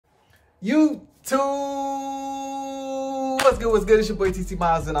YouTube, what's good, what's good? It's your boy TC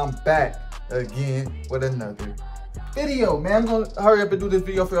Miles, and I'm back again with another video, man. I'm gonna hurry up and do this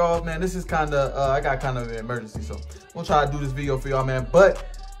video for y'all, man. This is kind of, I got kind of an emergency, so I'm gonna try to do this video for y'all, man. But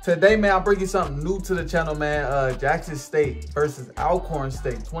today, man, I'm bringing something new to the channel, man. Jackson State versus Alcorn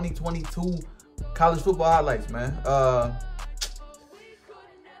State 2022 college football highlights, man.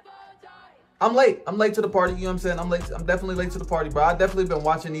 I'm late to the party, you know what I'm saying? I'm definitely late to the party, bro. I definitely been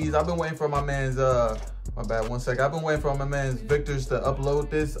watching these. I've been waiting for my man's, my bad, one second. I've been waiting for my man's Victor's to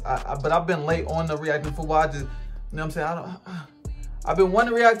upload this. But I've been late on the reacting football. I just, you know what I'm saying? I've been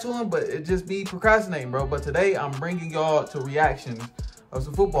wanting to react to him, but it just be procrastinating, bro. But today, I'm bringing y'all to reactions of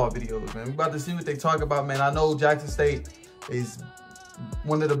some football videos, man. We about to see what they talk about, man. I know Jackson State is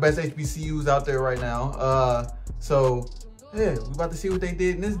one of the best HBCUs out there right now. So, yeah, we about to see what they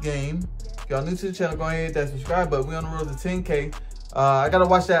did in this game. Y'all new to the channel, go ahead and hit that subscribe button. We on the road to 10K. I gotta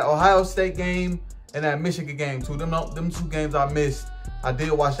watch that Ohio State game and that Michigan game too. Them two games I missed. I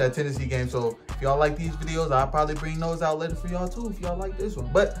did watch that Tennessee game. So if y'all like these videos, I'll probably bring those out later for y'all too if y'all like this one.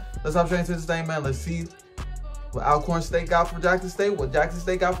 But let's hop straight into this thing, man. Let's see what Alcorn State got for Jackson State, what Jackson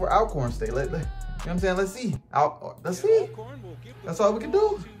State got for Alcorn State. You know what I'm saying? Let's see. Let's see. That's all we can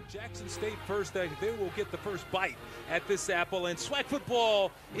do. Jackson State first, they will get the first bite at this apple, and swag football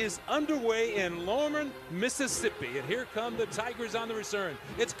is underway in Lorman, Mississippi. And here come the Tigers on the return.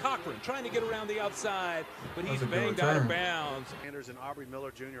 It's Cochran trying to get around the outside, but he's banged out of bounds. Sanders and Aubrey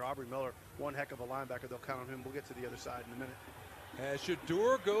Miller Jr. Aubrey Miller, one heck of a linebacker. They'll count on him. We'll get to the other side in a minute. As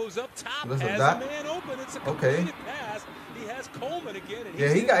Shador goes up top, has a man open. It's a completed pass. He has Coleman again. And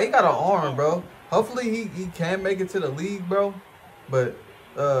yeah, he got an arm, bro. Hopefully he can make it to the league, bro. But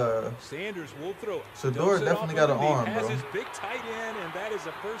Sanders will throw it. Shador definitely got an arm, bro. Has his big tight end, and that is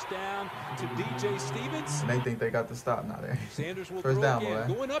a first down to DJ Stevens. And they think they got the stop now there. Sanders will first throw down, again,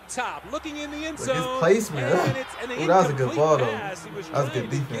 boy. Going up top, looking in the end zone. His placement. Ooh, that was a good ball, though. That was good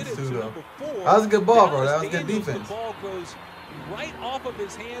defense, too, though. That was a good ball, bro. That was good defense. The ball goes right off of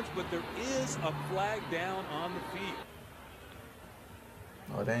his hands, but there is a flag down on the field.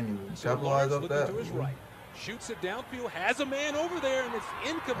 Oh, they ain't even capitalize up that. To his right. Shoots it downfield, has a man over there, and it's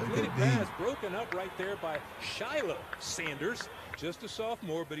incomplete pass broken up right there by Shiloh Sanders. Just a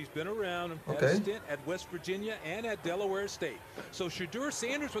sophomore, but he's been around and had a stint at West Virginia and at Delaware State. So Shador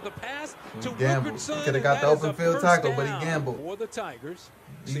Sanders with a pass to Wilkerson. He could have got the open field tackle, but he gambled. For the Tigers.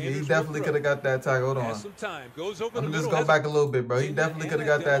 He definitely could have got that tackle. Hold on. Some time. Goes over I'm just go back a little bit, bro. He definitely could have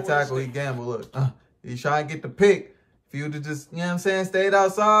got that tackle. He gambled. Look, he's trying to get the pick. If you would have just, you know what I'm saying, stayed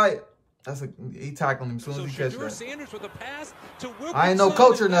outside. He tackling him as soon as he catches that. Sanders with a pass to Wilkerson. I ain't no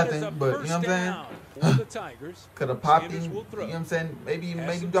coach or nothing, but you know what I'm saying? The Tigers. Could have popped him. You know what I'm saying? Maybe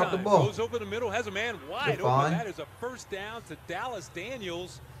drop the ball. Goes over the middle, has a man wide open. That is a first down to Dallas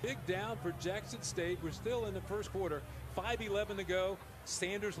Daniels. Big down for Jackson State. We're still in the first quarter. 5:11 to go.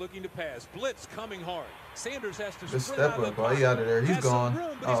 Sanders looking to pass. Blitz coming hard. Sanders has to step up, bro. He out of there. He's gone.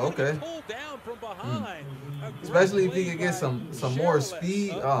 Oh, okay. Pulled down from behind. Especially if he could get some more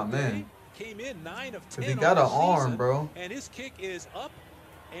speed. Oh, man. Came in 9 of 10. He got an arm, bro. And his kick is up,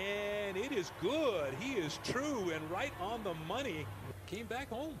 and it is good. He is true and right on the money. Came back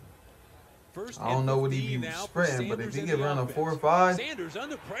home. First I don't know what he be sprinting, but if he get around a 4.5, Sanders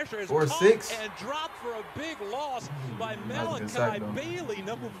under pressure, 4.6, and dropped for a big loss by Malachi Bailey,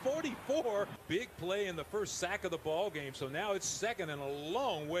 number 44. Big play in the first sack of the ball game. So now it's second and a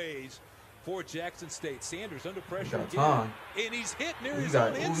long ways for Jackson State. Sanders under pressure again, and he's hit near his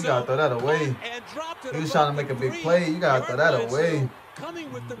own end zone. You gotta throw that away. And dropped it. He was trying to make a big play. You gotta throw that away.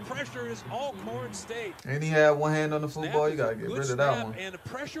 Coming with the pressure is Alcorn State. And he had one hand on the football. You gotta get rid of that one. And the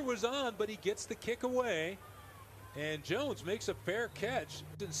pressure was on, but he gets the kick away. And Jones makes a fair catch.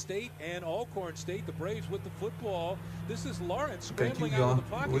 State and Alcorn State, the Braves with the football. This is Lawrence scrambling out of the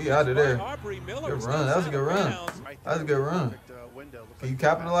pocket. We out of there. Good run. That was a good run. That was a good run. Can you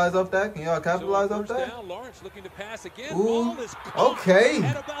capitalize off that? Can y'all capitalize off that? Down, Lawrence looking to pass again. Ooh. Okay.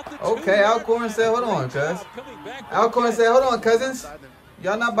 Okay, Alcorn said, hold on, cuz. Alcorn said, hold on, cousins.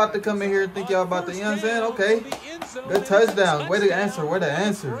 Y'all not about to come in here and think y'all about to, you know what I'm saying? Okay. Good touchdown. Way to answer. Way to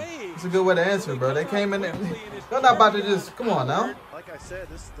answer. It's a good way to answer, bro. They came in there. Y'all not about to just, come on now. Like I said,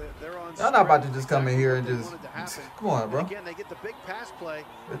 they're on. Y'all not about to just come in here and just, come on, bro. Again, they get the big pass play.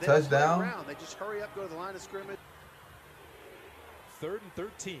 The touchdown. They just hurry up, go to the line of scrimmage. 3rd and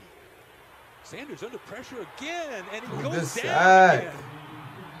 13. Sanders under pressure again, and he goes this down sack. again.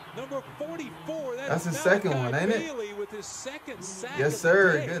 Number 44. That's his second one, ain't it? Bailey with his second sack. Yes,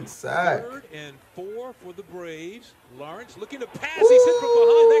 sir. Good sack. 3rd and 4 for the Braves. Lawrence looking to pass. He's hit from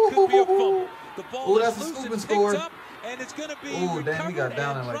behind. That could be a fumble. The ball is loose and picked up, and it's going to be damn, he got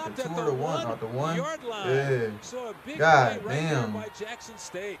down at like the 2 or the 1 or the 1 yard line. Yeah. So a big God play right damn. there by Jackson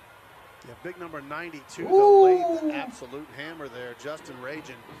State. Yeah, big number 92, the late absolute hammer there, Justin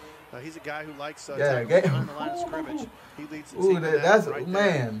Rajan. He's a guy who likes behind the line of scrimmage. He leads the team. That's right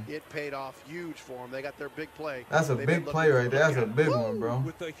man. There. It paid off huge for him. They got their big play. That's a big play right there. That's a big one, bro.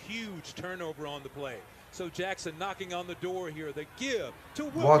 With a huge turnover on the play. So Jackson knocking on the door here. The give to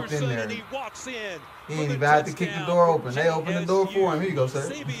Walked in Wilkerson, there. and he walks in. He ain't even had to kick the door open. They opened the door for him. Here you go, sir.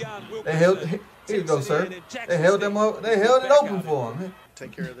 They held. Here you go, sir. They held them up. They held it open for him.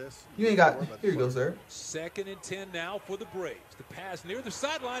 Take care of this. You ain't got. Here you go, sir. 2nd and 10 now for the Braves. The pass near the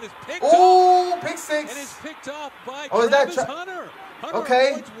sideline is picked off. Pick 6. And it's picked off by Travis Hunter.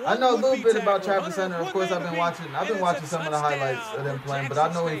 Okay, I know a little bit about Travis Hunter. Of course, I've been watching some of the highlights of them playing, but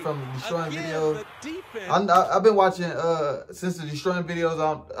I know him from the destroying videos. I've been watching since the destroying videos.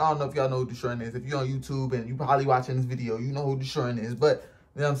 I don't know if y'all know who destroying is. If you're on YouTube and you probably watching this video, you know who destroying is. But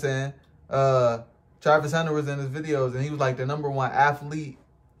you know what I'm saying? Travis Hunter was in his videos, and he was like the #1 athlete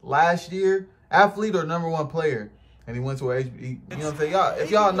last year. Athlete or #1 player. And he went to a HB, you know what I'm saying? Y'all,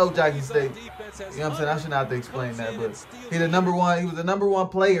 if y'all know Jackson State, you know what I'm saying? I shouldn't have to explain that, but he was the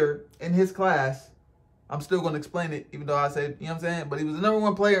 #1 player in his class. I'm still going to explain it, even though I said, you know what I'm saying? But he was the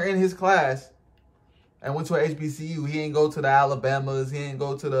 #1 player in his class and went to a HBCU. He ain't go to the Alabamas. He ain't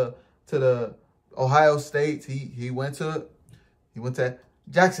go to the Ohio States. He went to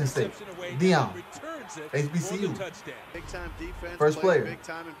Jackson State. Dion. HBCU. Big time defense, first player. Big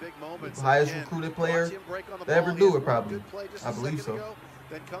time in big moments. Highest recruited player to ever do it, probably. I believe so.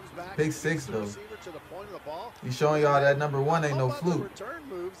 Pick 6, though. He's showing y'all that #1 ain't no fluke.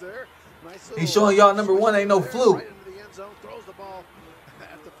 He's showing y'all #1 ain't no fluke.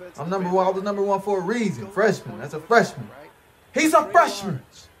 I'm #1. I was #1 for a reason. Freshman. That's a freshman. He's a freshman.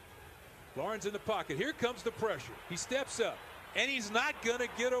 Lawrence in the pocket. Here comes the pressure. He steps up. And he's not going to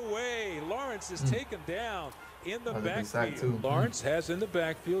get away. Lawrence is taken down in the backfield. Lawrence has in the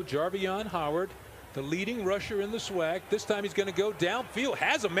backfield Jarvion Howard, the leading rusher in the SWAC. This time he's going to go downfield.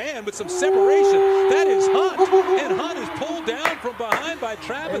 Has a man with some separation. That is Hunt. And Hunt is pulled down from behind by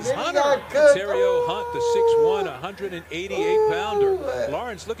Travis Hunter. Ontario Hunt, the 6'1", 188-pounder.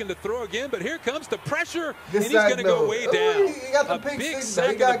 Lawrence looking to throw again, but here comes the pressure. And he's going to go way down. He got the big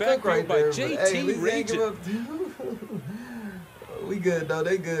sack in the backfield by J.T. Rajan. We good, though.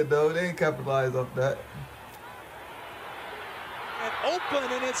 They good, though. They ain't capitalized off that. And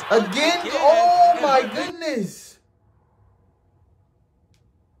open, and it's again. Oh, my goodness.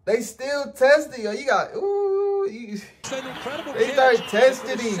 They still testing. You got, it's an incredible they started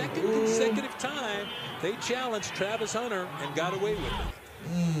testing him. Second consecutive time, they challenged Travis Hunter and got away with it.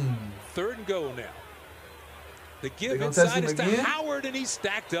 3rd and goal now. The give inside is to Howard, and he's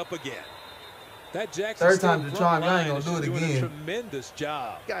stacked up again. That Jackson 3rd time to charm. I ain't gonna do it again. A tremendous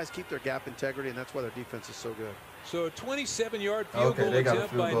job. Guys keep their gap integrity, and that's why their defense is so good. So a 27-yard field goal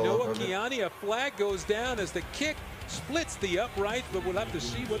attempt by Noah Kiani. A flag goes down as the kick splits the upright, but we'll have to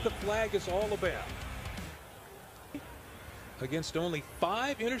see what the flag is all about. Against only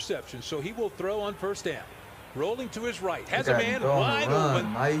 5 interceptions, so he will throw on 1st down. Rolling to his right, has a man wide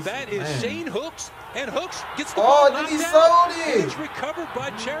open. Nice. That is Shane Hooks, and Hooks gets the ball knocked out. It's recovered by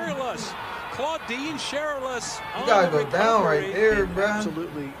Cherylus. Claudine Cherylus. You gotta go down right there, bro.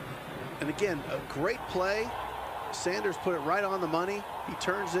 Absolutely. And again, a great play. Sanders put it right on the money. He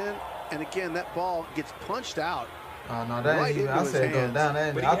turns in, and again, that ball gets punched out. Oh, no, that ain't even. I said go down.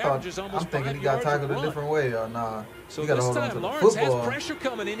 I'm thinking he got tackled a different way. Nah. So this time, Lawrence has pressure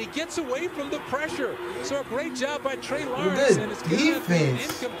coming, and he gets away from the pressure. So a great job by Trey Lawrence. Good and it's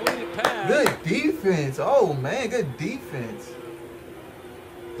defense. Incompleted pass. Good defense. Oh, man, good defense.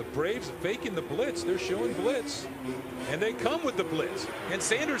 The Braves faking the blitz. They're showing blitz. And they come with the blitz. And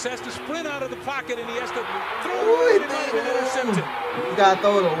Sanders has to sprint out of the pocket, and he has to throw it. It might have been intercepted. You got to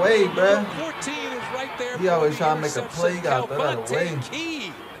throw it away, bro. 14 is right there. He always trying to make a play. You got to throw that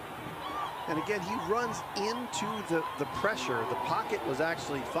away. And again, he runs into the pressure. The pocket was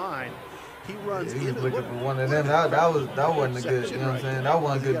actually fine. He runs he was looking for one of them. That wasn't a good, you know what I'm saying? That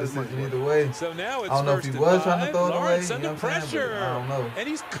wasn't a good decision either way. So now it's I don't know if he was trying to throw it away. You know what I'm saying? I don't know. And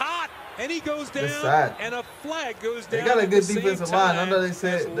he's caught. And he goes down. And a flag goes down. They got a good defensive line. I know they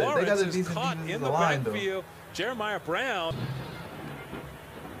said they got a decent defensive line, though. Jeremiah Brown.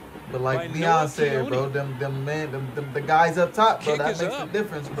 But like Deion said, bro, the guys up top, bro, that makes a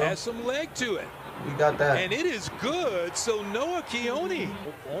difference, bro. Has some leg to it. We got that. And it is good. So Noah Keone,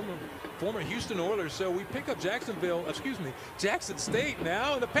 former Houston Oilers. So we pick up Jackson State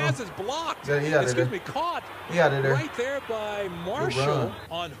now. And the pass is blocked. Caught right there by Marshall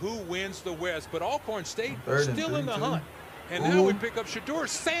on who wins the West. But Alcorn State still in the hunt. And now we pick up Shedeur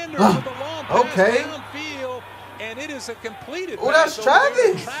Sanders with a long pass downfield. And it is a completed pass. That's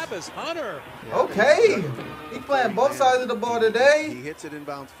Travis. Travis Hunter. Okay. He playing both sides of the ball today. He hits it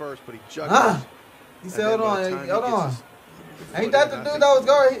inbounds first, but he juggles. He said, hold on. Ain't that the dude that was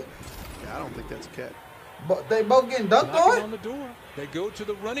guarding? Yeah, I don't think that's a catch. But they both getting dunked on? The door. They go to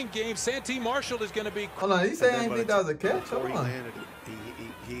the running game. Santee Marshall is going to be. Hold on, he said I ain't think that was a catch. Hold on.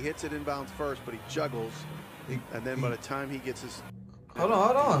 He hits it inbounds first, but he juggles. And then by the time he gets his. Hold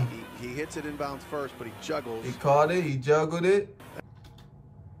on. He hits it inbounds first, but he juggles. He caught it. He juggled it.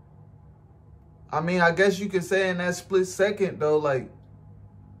 I mean, I guess you could say in that split second, though, like.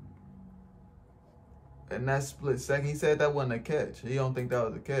 In that split second, he said that wasn't a catch. He don't think that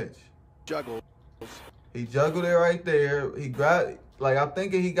was a catch. Juggles. He juggled it right there. He grabbed, like, I'm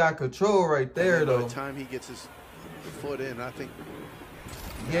thinking he got control right there, though. By the time he gets his foot in, I think.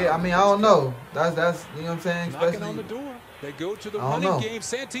 Yeah, I mean, I don't know. That's you know what I'm saying? Knocking on the door. They go to the running game.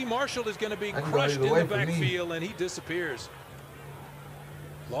 Santee Marshall is going to be crushed in the backfield, and he disappears.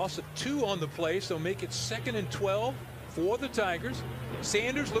 Loss of 2 on the play, so make it 2nd and 12 for the Tigers.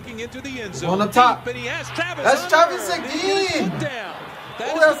 Sanders looking into the end zone. On the top. And he has Travis. That's Hunter. Travis again.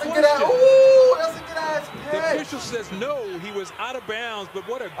 That's a good ass catch. The official says no, he was out of bounds, but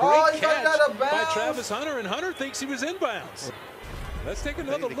what a great catch by Travis Hunter, and Hunter thinks he was inbounds. Let's take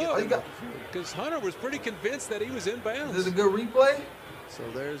another look, because Hunter was pretty convinced that he was inbounds. Is it a good replay? So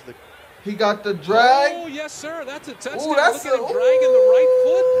there's the. He got the drag. Oh, yes, sir. That's a touchdown. Ooh, that's Look at him dragging the right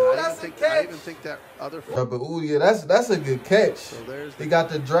foot. That's a catch. I even think that other foot. But yeah, that's a good catch. So there's he got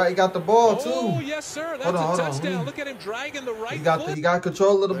the drag. He got the ball too. Oh, yes, sir. That's a touchdown. Look at him dragging the right foot. He got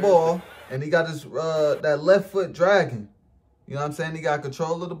control of the ball, and he got his that left foot dragging. You know what I'm saying? He got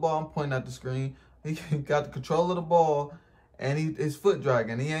control of the ball. I'm pointing at the screen. He got the control of the ball, and his foot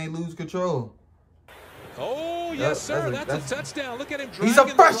dragging. He ain't lose control. Oh, yes, sir. That's a touchdown. Look at him dragging he's a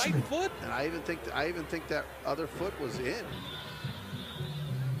freshman. The right foot. And I even think that other foot was in.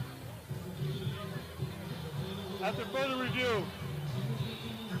 After further review,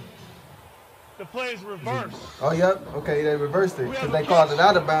 the play is reversed. Oh, yep. Okay, they reversed it because they called it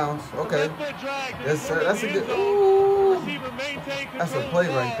out of bounds. Okay. Yes, sir. That's a good. Ooh. That's a play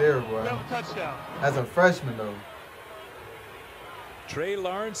right there, boy. As a freshman, though. Trey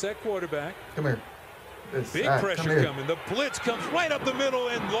Lawrence at quarterback. Come here. Big pressure coming. The blitz comes right up the middle,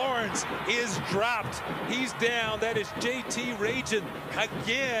 and Lawrence is dropped. He's down. That is JT Ragin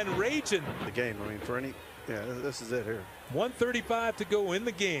again. Ragin. The game. I mean, for any. Yeah, this is it here. 1:35 to go in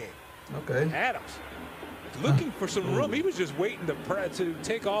the game. Okay. Adams looking for some room. He was just waiting to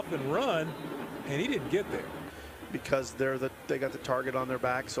take off and run, and he didn't get there. Because they got the target on their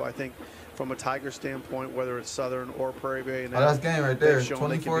back, so I think from a Tiger standpoint, whether it's Southern or Prairie Bay, and that's game right there.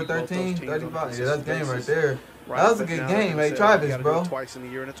 24-13, 35. Yeah, that's game right there. That was a good game, hey Travis, bro. Twice in a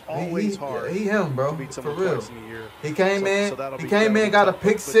year, and it's always hard. He him, bro. For real. He came in. He came in, got a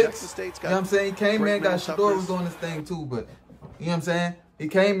pick 6. You know what I'm saying? He came in, got Shedeur was doing this thing too, but you know what I'm saying? He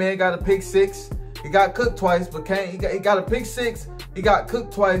came in, got a pick 6. He got cooked twice, but he got a pick 6. He got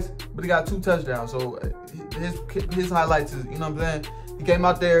cooked twice, but he got 2 touchdowns. So his highlights is, you know what I'm saying? He came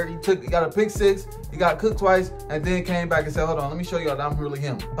out there, he got a pick 6, he got cooked twice, and then came back and said, hold on, let me show y'all that I'm really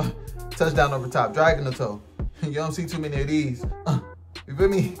him. Touchdown over top, dragging the toe. You don't see too many of these. You feel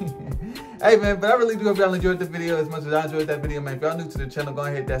me? Hey, man, but I really do hope y'all enjoyed the video as much as I enjoyed that video, man. If y'all new to the channel, go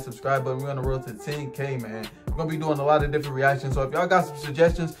ahead and hit that subscribe button. We're on the road to 10K, man. We're going to be doing a lot of different reactions. So if y'all got some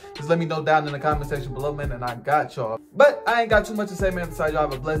suggestions, just let me know down in the comment section below, man, and I got y'all. But I ain't got too much to say, man. Besides, y'all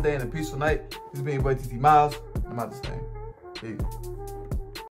have a blessed day and a peaceful night. This has been your boy, TT Miles. I'm out this thing. Peace.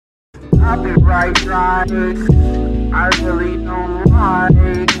 I'll be right. I really don't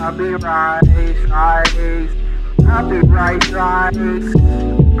like. I'll be right. I'll be right.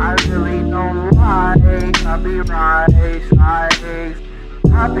 I really don't like. I'll be right.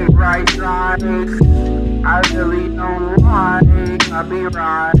 I'll be right. I really don't like. I'll be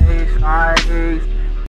right.